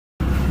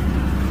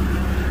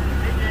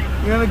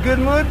You in a good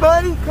mood,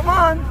 buddy? Come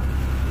on.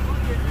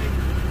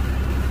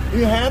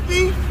 You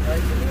happy?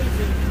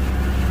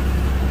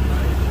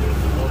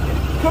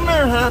 Come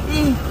here,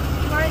 Happy.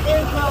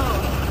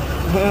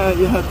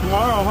 Yeah,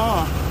 tomorrow,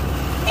 huh?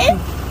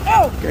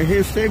 Okay,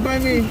 here, stay by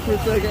me for a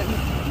second.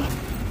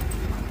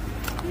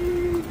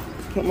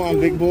 Come on,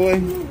 big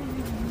boy.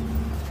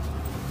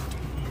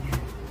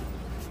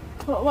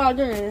 Well,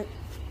 didn't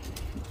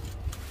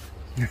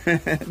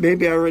it?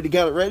 Maybe I already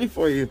got it ready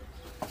for you.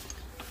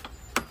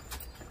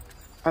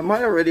 I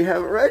might already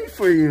have it ready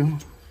for you.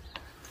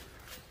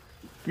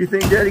 You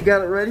think Daddy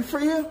got it ready for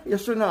you?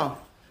 Yes or no?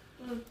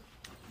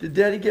 Did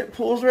Daddy get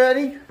pools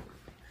ready?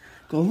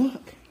 Go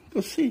look.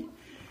 Go see.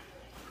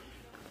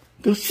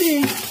 Go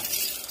see.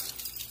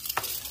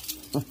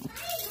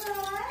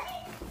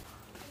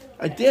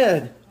 I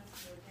did.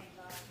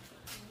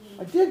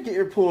 I did get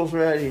your pools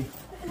ready.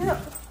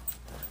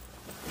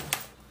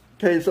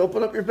 Okay, so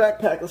open up your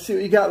backpack. Let's see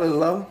what you got, little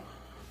love.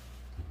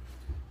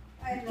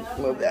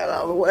 Move that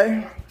out of the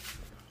way.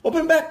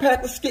 Open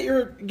backpack. Let's get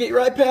your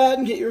iPad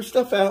and get your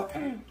stuff out.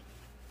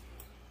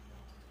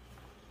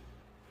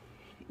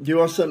 Do you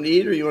want something to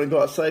eat, or you want to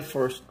go outside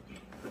first?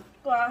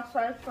 Go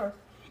outside first.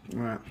 All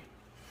right.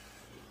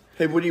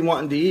 Hey, what do you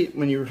want to eat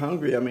when you're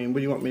hungry? I mean, what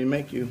do you want me to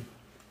make you?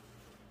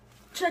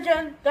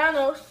 Chicken,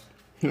 Thanos.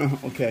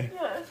 Okay.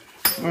 Yes.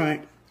 All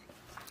right.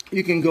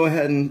 You can go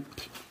ahead and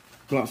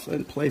go outside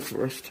and play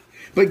first.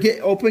 But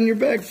open your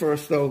bag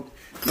first, though.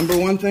 Number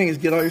one thing is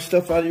get all your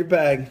stuff out of your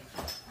bag.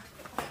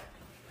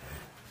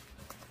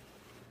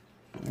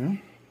 Yeah.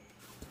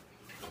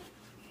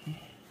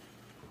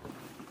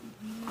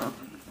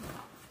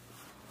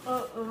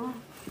 Uh-oh.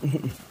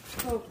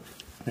 Oh.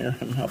 Here,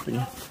 I'm helping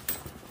you.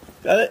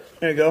 Got it?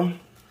 There you go.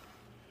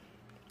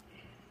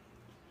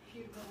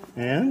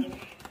 And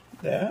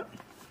that.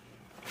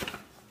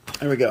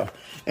 There we go.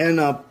 And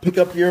pick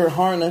up your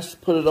harness,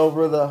 put it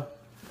over the...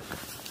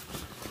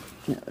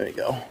 Yeah, there you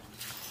go.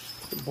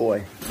 Good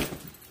boy.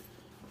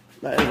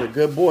 That is a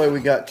good boy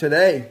we got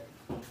today.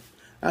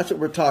 That's what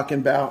we're talking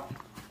about.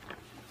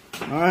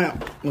 All right,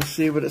 let's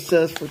see what it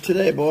says for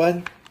today,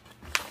 boy.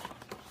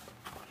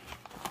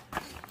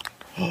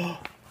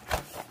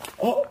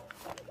 Oh,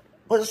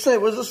 what does it say?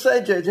 What does it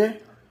say,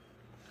 JJ?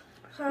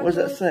 What does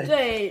that say?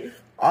 Day.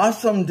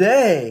 Awesome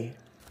day.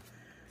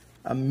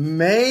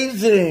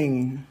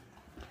 Amazing.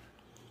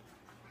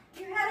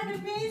 You had an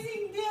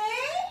amazing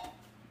day?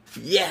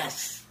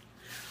 Yes.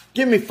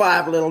 Give me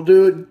 5, little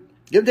dude.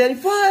 Give Daddy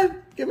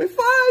 5. Give me 5.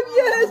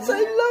 Yes, I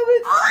love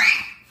it.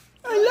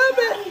 I love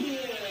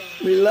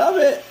it. We love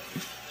it.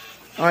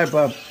 All right,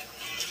 bub.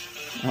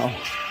 Oh.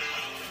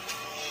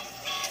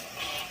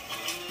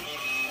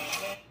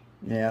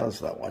 Yeah,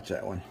 let's not watch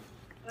that one.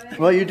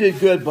 Well, you did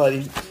good,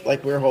 buddy.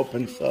 Like we were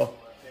hoping, so.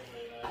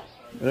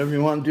 Whatever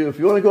you want to do. If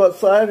you want to go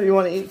outside or you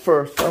want to eat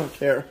first, I don't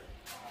care.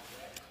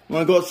 You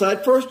want to go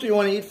outside first or you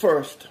want to eat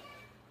first?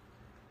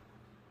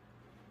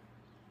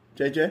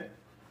 JJ?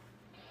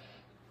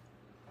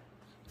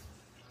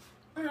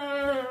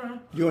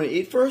 You want to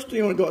eat first or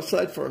you want to go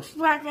outside first?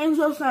 Black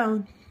Angel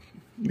sound.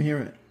 Let me hear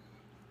it.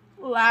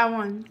 Loud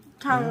one.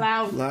 Kind of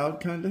loud. Loud,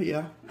 kind of,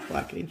 yeah.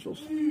 Black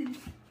Angels.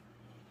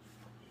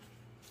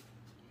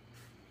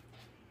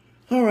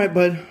 All right,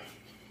 bud.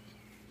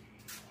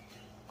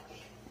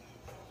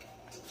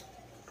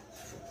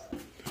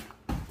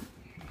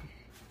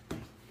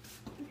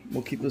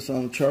 We'll keep this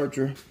on the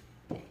charger.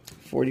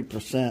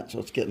 40%, so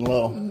it's getting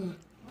low.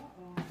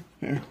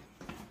 Here.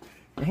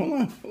 Hold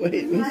on.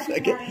 Wait a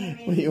second.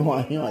 What do you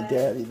want? You want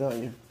Daddy,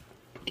 don't you?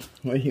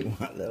 What do you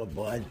want, little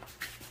bud?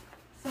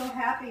 So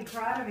happy,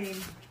 proud of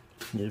him.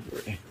 He's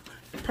very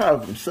proud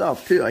of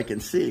himself, too, I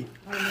can see.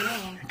 I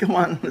know. Come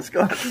on, let's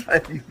go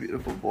outside, you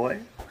beautiful boy.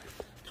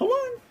 Come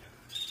on.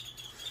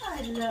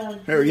 I love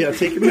you. Here, yeah,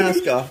 take your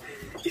mask off.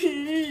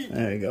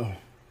 There you go.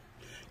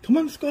 Come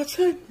on, let's go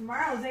outside.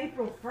 Tomorrow's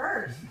April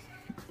 1st.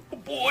 Oh,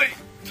 boy.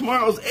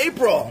 Tomorrow's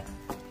April.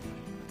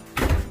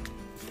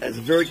 That's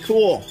very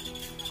cool.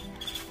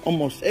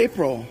 Almost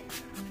April.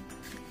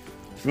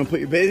 You want to put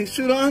your bathing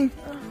suit on?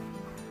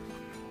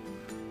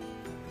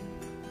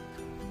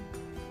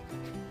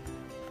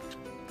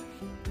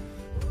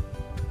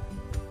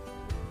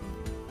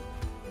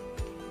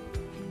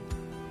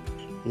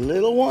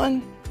 Little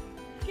one?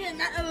 Yeah,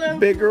 not a little.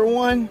 Bigger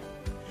one?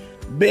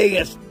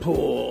 Biggest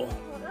pool.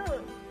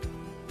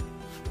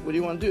 What do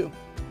you want to do?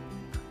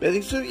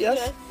 Bathing suit? Yes?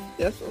 Yes.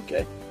 Yes?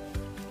 Okay.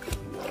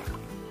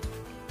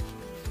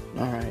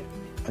 Alright.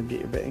 I'll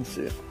get your bathing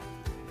suit.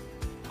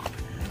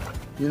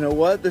 You know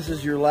what? This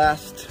is your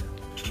last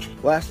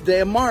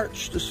day of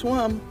March to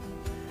swim.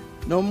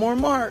 No more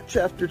March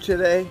after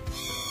today.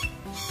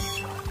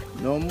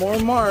 No more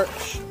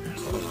March.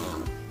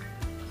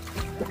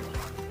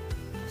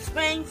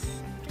 Springs.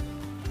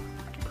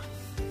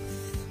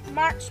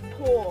 March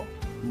pool.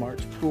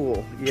 March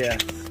pool,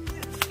 yes.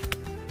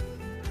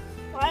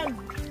 Fun.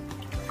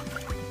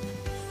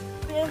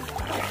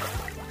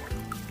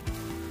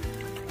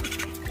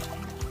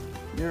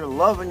 You're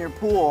loving your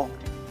pool.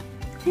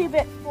 Teeny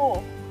bit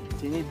full.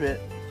 Teeny bit.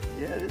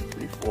 Yeah, it is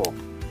pretty full.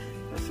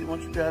 Let's see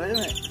what you got in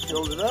it.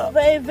 Filled it up.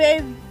 Very,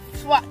 very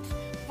flat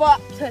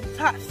to the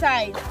top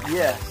side.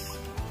 Yes.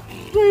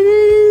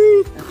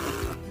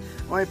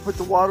 Want me to put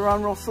the water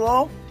on real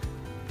slow?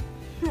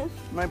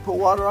 Might put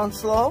water on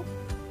slow?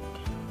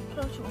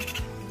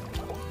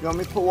 You want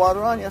me to put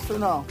water on? Yes or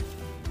no?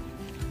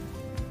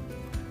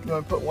 You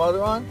want to put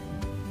water on?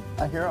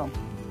 I hear them.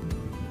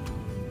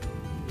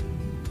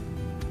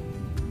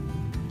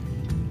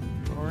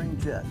 Roaring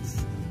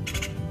jets.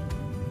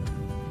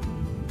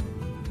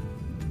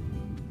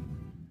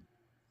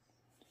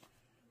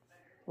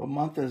 What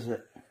month is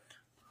it?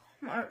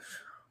 March.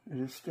 It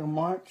is still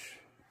March?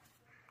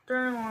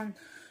 31.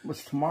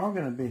 What's tomorrow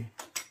going to be?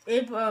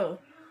 April.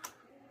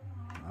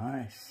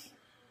 Nice.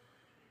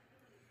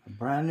 A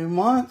brand new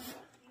month.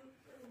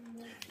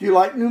 Do you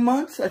like new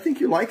months? I think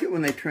you like it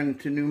when they turn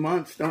into new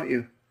months, don't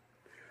you?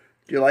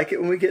 Do you like it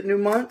when we get new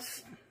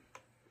months?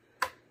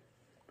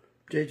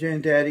 JJ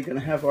and Daddy going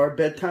to have our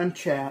bedtime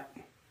chat.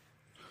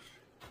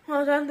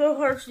 Hold on to the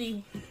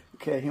horsey.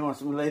 Okay, he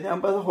wants me to lay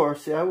down by the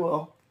horse. Yeah, I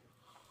will.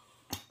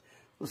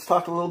 Let's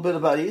talk a little bit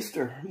about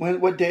Easter.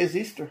 What day is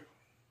Easter?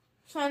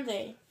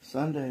 Sunday.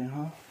 Sunday,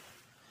 huh?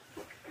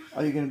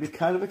 Are you going to be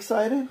kind of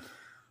excited?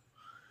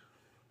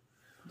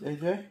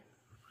 JJ?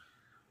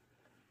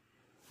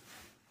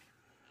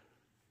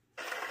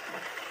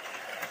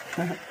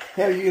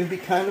 Hey, are you going to be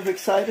kind of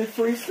excited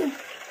for Easter?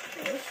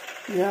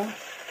 Yeah?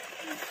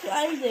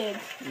 Excited.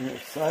 You're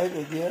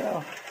excited,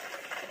 yeah.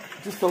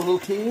 Just a little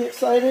teeny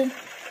excited?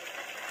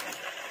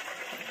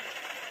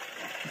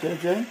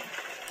 JJ?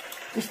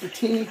 Just a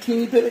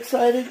teeny bit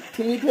excited?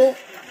 Teeny bit?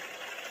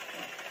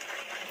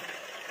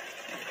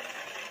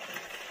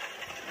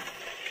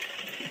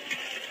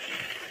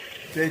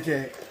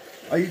 JJ,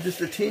 are you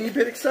just a teeny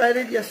bit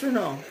excited? Yes or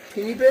no?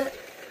 Teeny bit?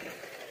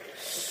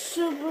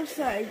 Super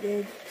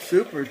excited.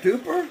 Super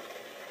duper?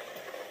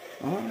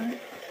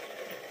 Alright.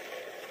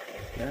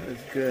 That is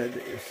good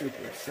that you're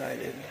super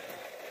excited.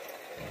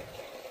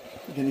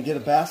 You gonna get a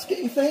basket,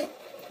 you think?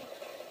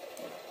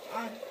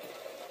 On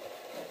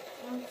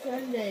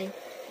Sunday.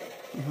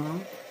 Uh-huh.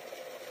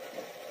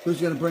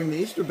 Who's gonna bring the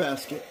Easter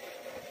basket?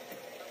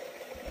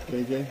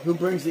 JJ, who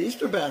brings the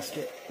Easter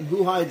basket? And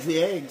who hides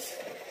the eggs?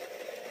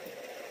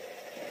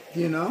 Do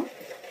you know?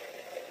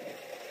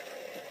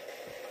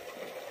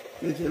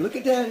 JJ, look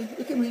at Daddy.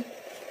 Look at me.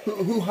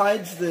 Who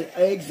hides the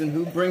eggs and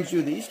who brings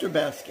you the Easter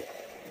basket?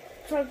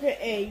 Chocolate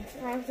eggs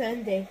on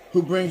Sunday.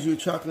 Who brings you a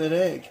chocolate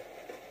egg?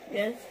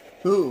 Yes.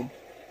 Who?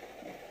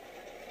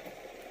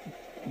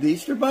 The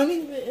Easter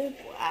Bunny?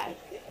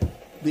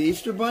 The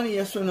Easter Bunny,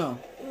 yes or no?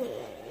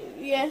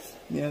 Yes.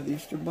 Yeah, the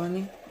Easter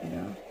Bunny.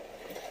 Yeah.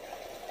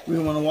 We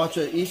want to watch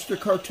an Easter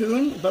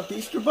cartoon about the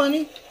Easter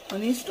Bunny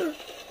on Easter?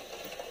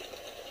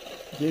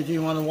 Did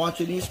you want to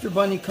watch an Easter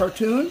Bunny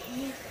cartoon?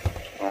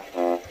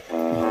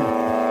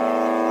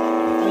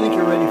 I think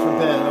you're ready for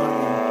bed, aren't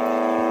you?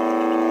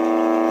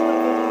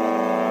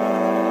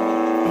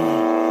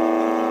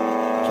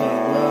 Okay,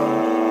 well,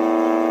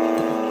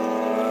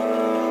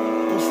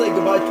 we'll say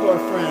goodbye to our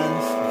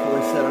friends before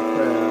we say our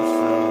prayers.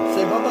 So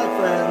say bye-bye,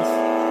 friends.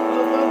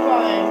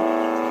 Bye-bye.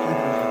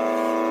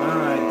 All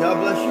right, God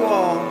bless you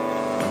all.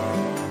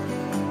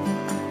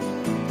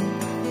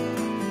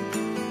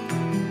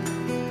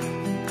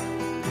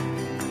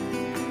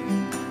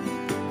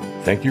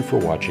 Thank you for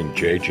watching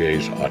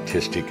JJ's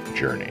Autistic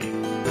Journey.